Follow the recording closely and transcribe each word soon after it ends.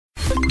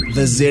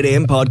The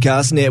ZM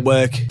Podcast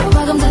Network.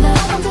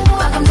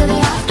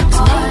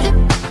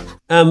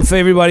 For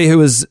everybody who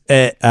was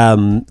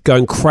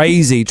going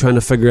crazy trying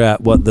to figure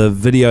out what the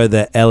video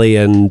that Ellie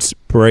and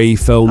Bree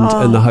filmed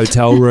in the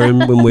hotel room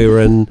when we were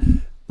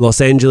in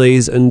Los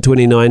Angeles in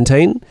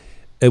 2019,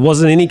 it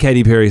wasn't any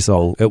Katy Perry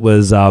song. It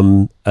was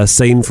a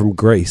scene from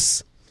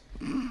Grease.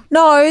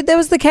 No, there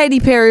was the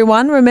Katy Perry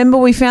one. Remember,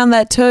 we found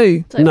that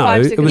too. No,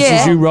 it was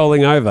just you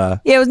rolling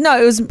over. Yeah, it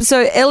was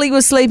so Ellie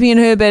was sleeping in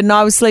her bed and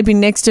I was sleeping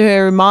next to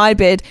her in my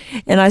bed,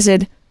 and I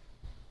said,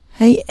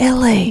 "Hey,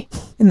 Ellie,"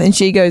 and then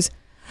she goes,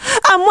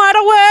 "I'm wide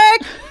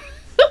awake."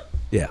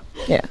 Yeah.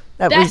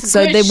 That was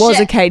so. There was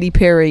a Katy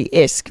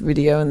Perry-esque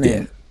video in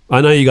there. Yeah, I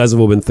know you guys have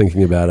all been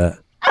thinking about it.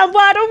 I'm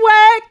wide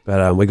awake.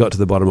 But we got to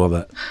the bottom of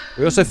it.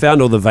 We also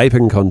found all the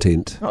vaping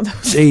content.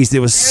 Jeez, there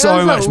was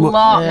so much more.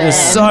 There was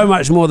so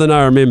much more than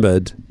I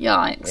remembered.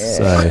 Yikes.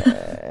 So,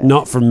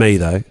 not from me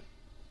though.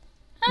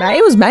 Mate,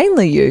 it was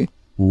mainly you.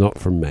 Not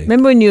from me.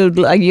 Remember when you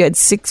had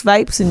 6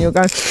 vapes and you were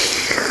going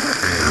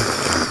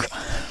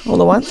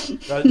all at once?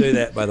 Don't do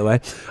that, by the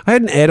way. I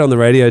had an ad on the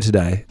radio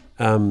today,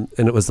 and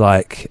it was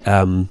like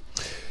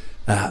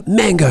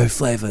mango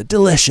flavour,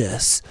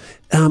 delicious.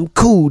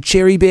 Cool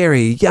cherry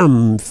berry,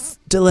 yum,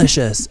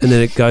 delicious. And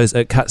then it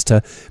cuts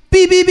to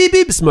beep, beep, beep,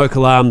 beep, smoke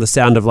alarm, the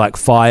sound of like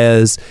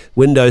fires,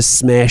 windows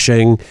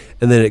smashing,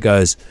 and then it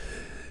goes,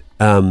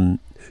 do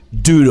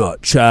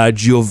not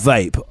charge your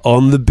vape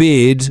on the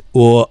bed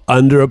or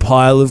under a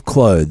pile of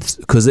clothes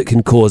because it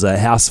can cause a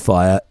house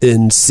fire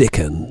in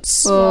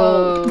seconds.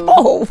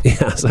 Oh. Yeah,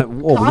 I was like,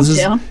 whoa, Calm this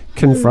down. is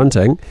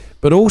confronting.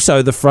 But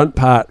also the front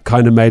part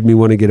kind of made me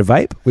want to get a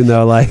vape when they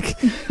were like,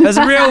 it was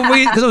real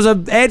weird because it was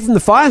an ad from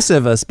the fire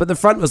service, but the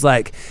front was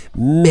like,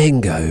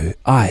 mango,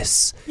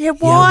 ice. Yeah,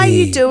 why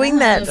yummy. are you doing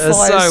that, It's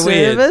fire so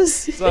weird. service?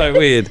 So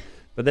weird.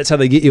 But that's how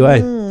they get you, eh?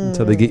 That's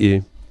how they get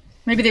you.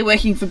 Maybe they're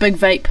working for Big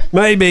Vape.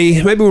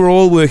 Maybe we're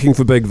all working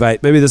for Big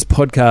Vape. Maybe this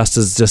podcast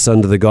is just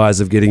under the guise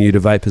of getting you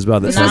to vape as well.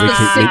 That's why we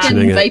keep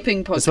mentioning it.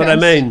 Vaping podcast. That's what I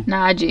mean.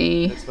 Nah,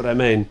 gee. That's what I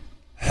mean.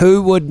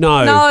 Who would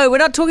know? No, we're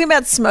not talking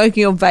about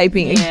smoking or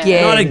vaping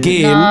again. Not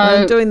again. No.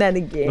 I'm doing that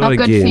again. Not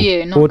good for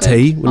you. Not or good.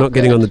 tea. We're not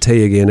getting good. on the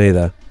tea again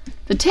either.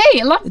 The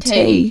tea. I love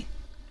tea.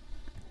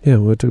 Yeah,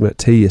 we were talking about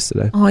tea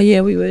yesterday. Oh,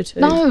 yeah, we were too.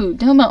 No,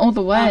 Dilma all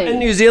the way. In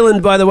New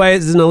Zealand, by the way,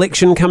 there's an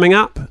election coming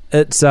up.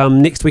 It's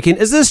next weekend.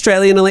 Is the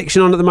Australian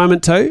election on at the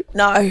moment too?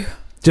 No.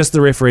 Just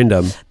the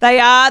referendum. They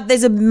are.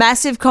 There's a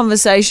massive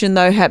conversation,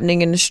 though,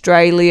 happening in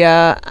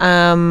Australia.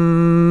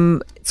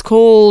 It's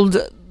called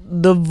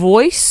The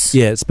Voice.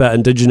 Yeah, it's about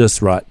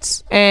Indigenous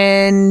rights.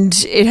 And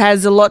it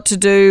has a lot to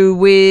do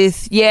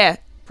with,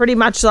 pretty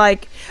much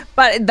like,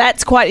 but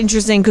that's quite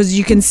interesting because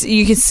you can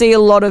see a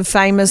lot of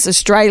famous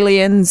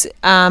Australians,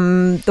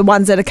 the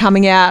ones that are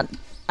coming out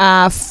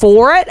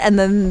for it, and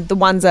then the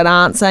ones that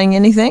aren't saying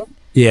anything.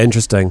 Yeah,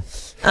 interesting.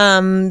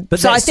 But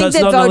so I think it's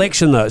not an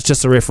election though; it's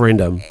just a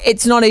referendum.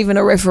 It's not even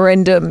a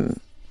referendum.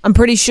 I'm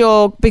pretty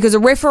sure because a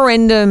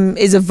referendum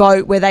is a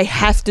vote where they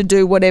have to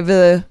do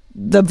whatever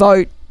the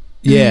vote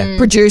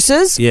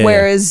produces. Yeah.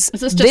 Whereas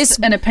is this just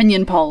an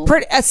opinion poll?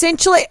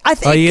 Essentially, I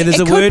think. Oh yeah, there's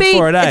a word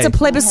for it. It's a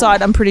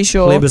plebiscite. I'm pretty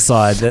sure.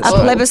 Plebiscite. That's a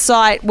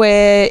plebiscite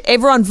where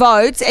everyone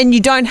votes, and you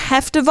don't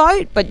have to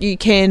vote, but you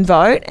can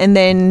vote, and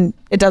then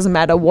it doesn't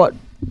matter what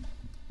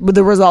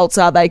the results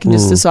are. They can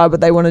just decide what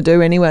they want to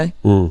do anyway.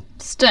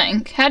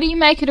 Stink. How do you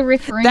make it a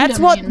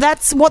referendum?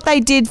 That's what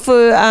they did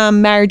for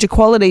marriage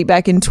equality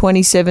back in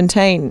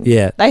 2017.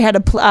 Yeah, they had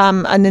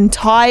an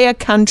entire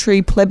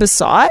country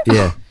plebiscite.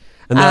 Yeah,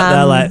 and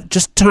they're like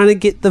just trying to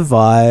get the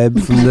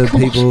vibe from the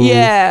people.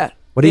 Yeah.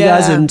 What are you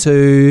guys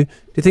into? Do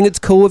you think it's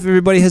cool if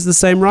everybody has the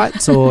same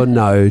rights or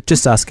no?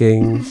 Just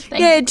asking.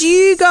 Yeah, do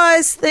you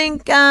guys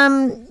think,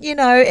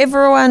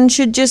 everyone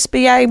should just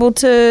be able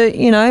to,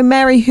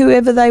 marry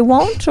whoever they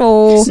want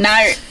or?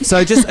 No.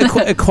 So just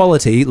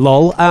equality,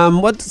 lol.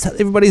 What's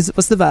the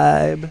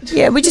vibe?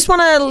 Yeah, we just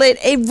want to let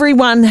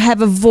everyone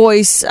have a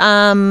voice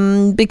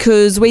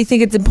because we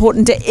think it's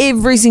important to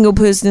every single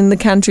person in the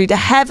country to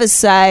have a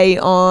say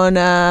on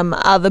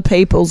other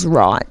people's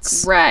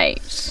rights.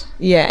 Right.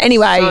 Yeah,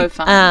 anyway,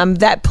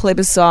 that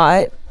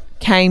plebiscite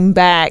came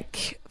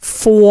back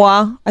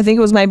for, I think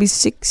it was maybe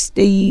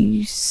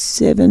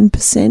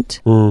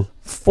 67%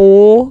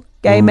 for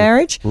gay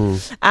marriage.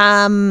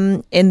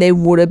 And there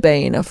would have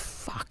been a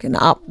fucking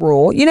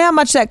uproar. You know how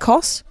much that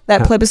cost,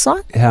 that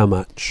plebiscite? How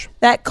much?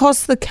 That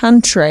cost the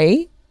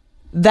country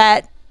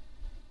that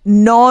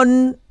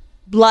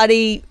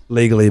non-bloody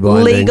legally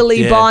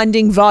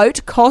binding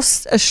vote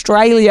cost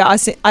Australia,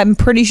 I'm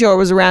pretty sure it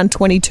was around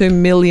 $22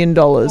 million.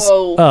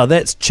 Whoa. Oh,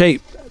 that's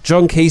cheap.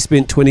 John Key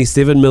spent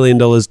 $27 million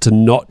to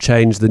not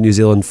change the New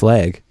Zealand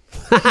flag.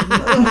 Do you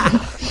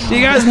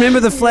guys remember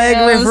the flag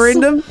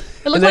referendum?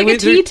 It looked like a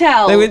tea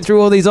towel. They went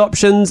through all these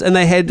options and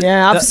they had...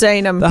 Yeah, I've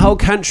seen them. The whole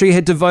country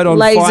had to vote on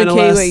Laser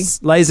finalists.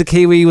 Kiwi. Laser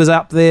Kiwi was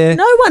up there.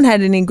 No one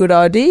had any good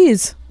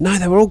ideas. No,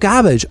 they were all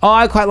garbage. Oh,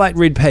 I quite liked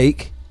Red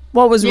Peak.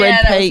 What was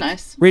Red Peak? Was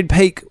nice. Red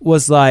Peak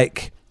was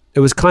like It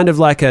was kind of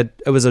like it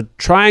was a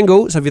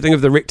triangle. So if you think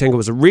of the rectangle, it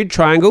was a red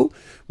triangle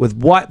with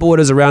white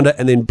borders around it,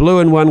 and then blue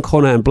in one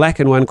corner and black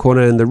in one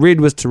corner, and the red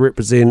was to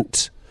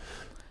represent.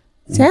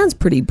 Sounds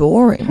pretty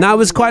boring. No, it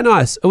was quite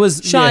nice. It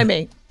was. Show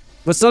me.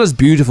 Well, it's not as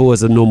beautiful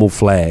as a normal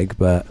flag,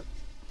 but.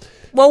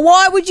 Well,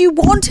 why would you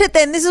want it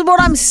then? This is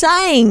what I'm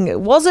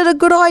saying. Was it a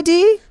good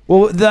idea?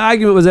 Well, the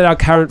argument was that our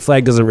current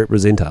flag doesn't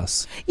represent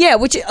us. Yeah,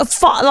 which,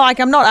 like,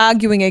 I'm not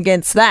arguing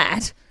against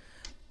that,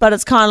 but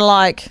it's kind of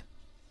like,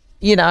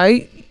 you know,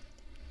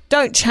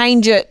 don't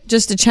change it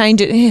just to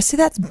change it. Yeah, see,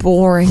 that's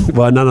boring.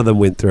 Well, none of them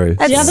went through.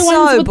 That's The other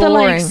so ones with boring. the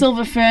like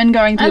silver fern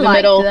going through I the liked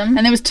middle, them.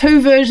 and there was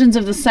 2 versions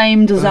of the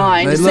same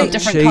design, They just look like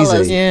different cheesy.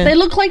 colours. Yeah. They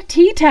look like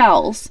tea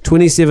towels.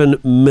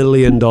 $27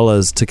 million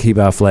to keep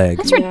our flag.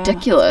 That's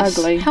ridiculous.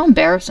 ugly. How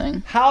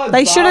embarrassing. How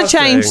They should have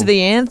changed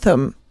the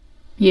anthem.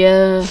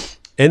 Yeah.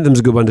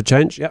 Anthem's a good one to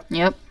change. Yep.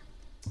 Yep.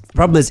 The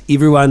problem is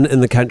everyone in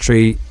the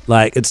country,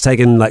 like, it's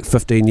taken like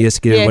 15 years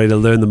to get everybody to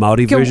learn the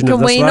Māori version of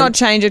Can this we one. not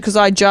change it because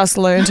I just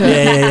learned it?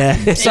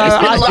 Yeah. So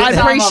I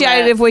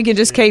appreciate it if we can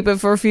just keep it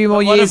for a few more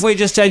What years. if we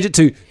just change it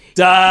to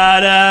da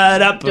da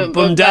da bum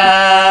bum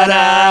da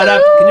da da?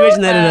 Can you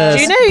imagine that at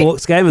Do you a know-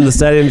 sports game and the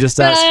stadium just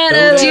starts?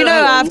 Do you know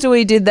after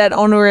we did that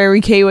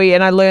honorary Kiwi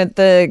and I learnt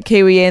the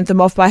Kiwi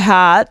anthem off by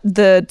heart,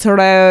 the Te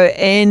Reo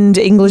and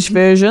English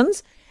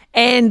versions,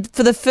 and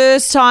for the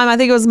first time, I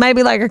think it was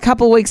maybe like a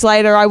couple of weeks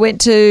later, I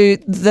went to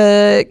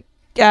the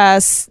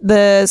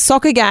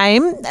soccer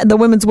game, the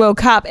Women's World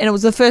Cup, and it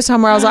was the first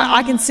time where I was like,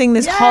 I can sing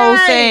this whole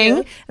thing,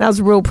 and I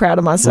was real proud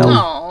of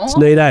myself. It's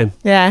neat, eh?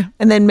 Yeah,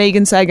 and then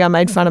Megan Sagar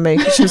made fun of me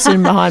because she was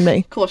sitting behind me.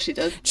 Of course she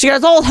did. She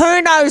goes, "Oh,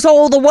 who knows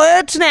all the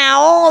words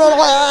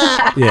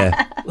now?"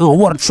 Yeah. Oh,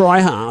 what a try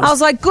hard. I was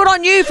like, "Good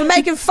on you for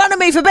making fun of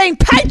me for being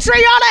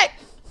patriotic."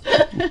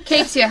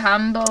 Keeps you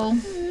humble.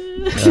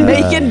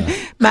 Megan,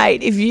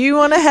 mate, if you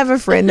want to have a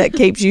friend that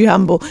keeps you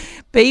humble,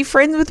 be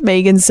friends with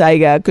Megan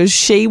Sagar because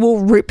she will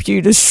rip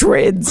you to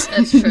shreds.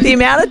 That's true. The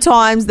amount of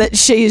times that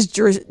she has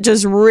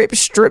just ripped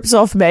strips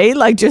off me,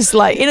 like just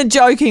like in a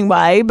joking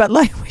way, but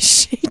like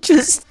she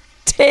just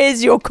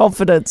tears your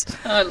confidence.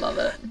 I love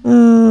it.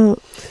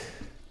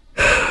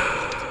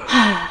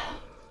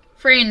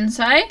 Friends,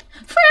 eh?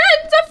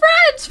 Friends are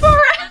friends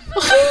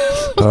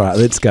forever. All right,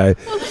 let's go.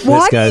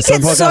 Why Let's do go. you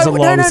Some get podcasts so... are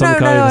long, some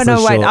podcasts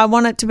are wait. short. I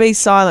want it to be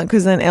silent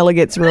because then Ella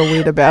gets real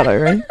weird about it,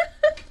 right?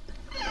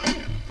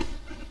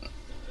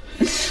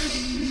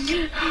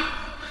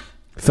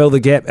 Fill the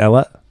gap,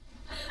 Ella.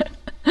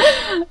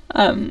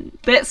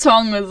 That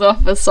song was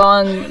off a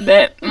song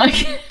that my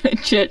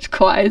church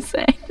choir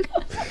sang.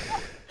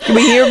 Can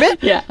we hear a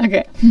bit? Yeah,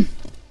 okay.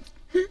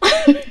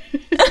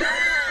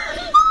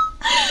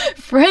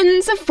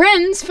 Friends are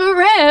friends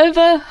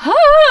forever.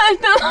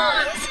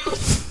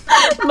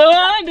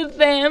 Lord of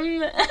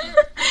them.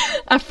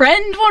 A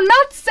friend will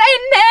not say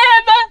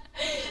never.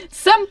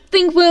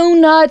 Something will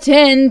not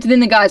end. Then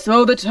the guy says,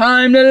 "Oh, the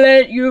time to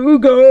let you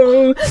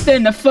go."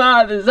 Then the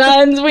father's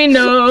hands we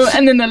know.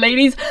 And then the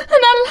ladies, "And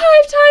our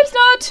lifetime's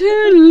not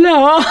too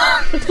long."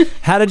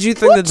 How did you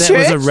think What that was a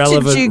church did you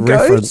relevant go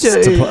reference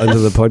to? to put into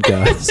the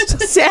podcast?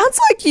 Sounds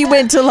like you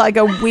went to like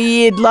a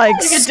weird like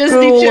a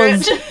school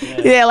Disney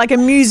of, yeah, like a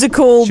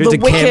musical, She went The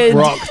to Wicked. Camp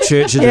Rock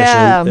Church Edition.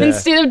 Yeah.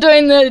 Instead of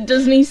doing the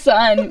Disney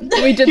sign,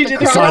 we did the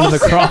cross. Sign of the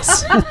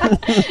cross.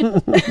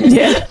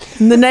 Yeah.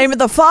 In the name of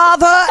the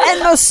Father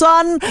and the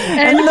Son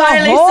and the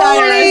Miley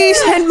Holy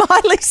Cyrus. and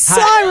Miley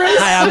Cyrus.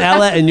 Hi, I'm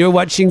Ella, and you're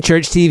watching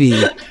Church TV.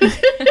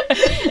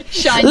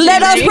 Shine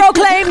Let us TV.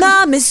 proclaim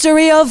the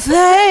mystery of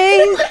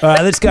faith. All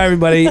right, let's go,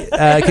 everybody.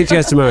 Catch you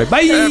guys tomorrow.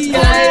 Bye.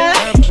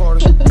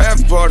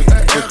 After party.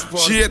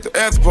 She at the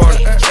after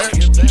party.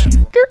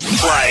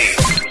 Play.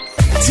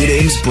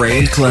 ZM's Bree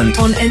and Clint.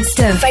 On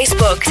Insta,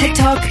 Facebook,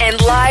 TikTok, and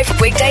live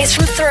weekdays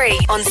from 3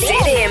 on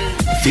ZM.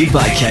 Fed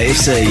by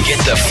KFC. Get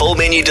the full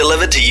menu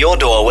delivered to your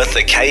door with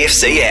the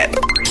KFC app.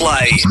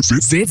 Play.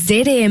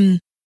 ZM.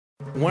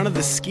 One of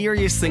the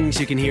scariest things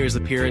you can hear as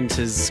a parent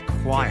is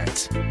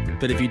quiet.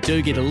 But if you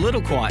do get a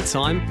little quiet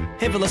time,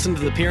 have a listen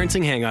to The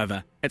Parenting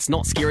Hangover. It's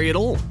not scary at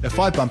all. If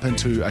I bump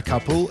into a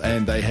couple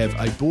and they have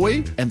a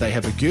boy and they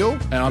have a girl,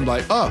 and I'm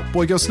like, oh,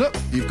 boy, girl, snip.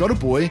 You've got a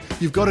boy,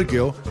 you've got a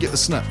girl, get the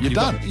snip. You're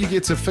done. You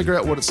get to figure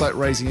out what it's like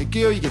raising a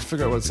girl, you get to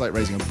figure out what it's like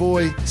raising a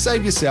boy,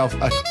 save yourself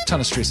a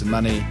ton of stress and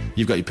money.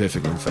 You've got your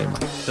perfect little family.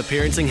 The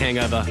Parenting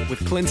Hangover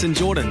with Clint and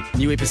Jordan.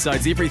 New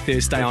episodes every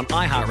Thursday on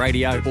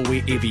iHeartRadio or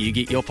wherever you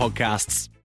get your podcasts.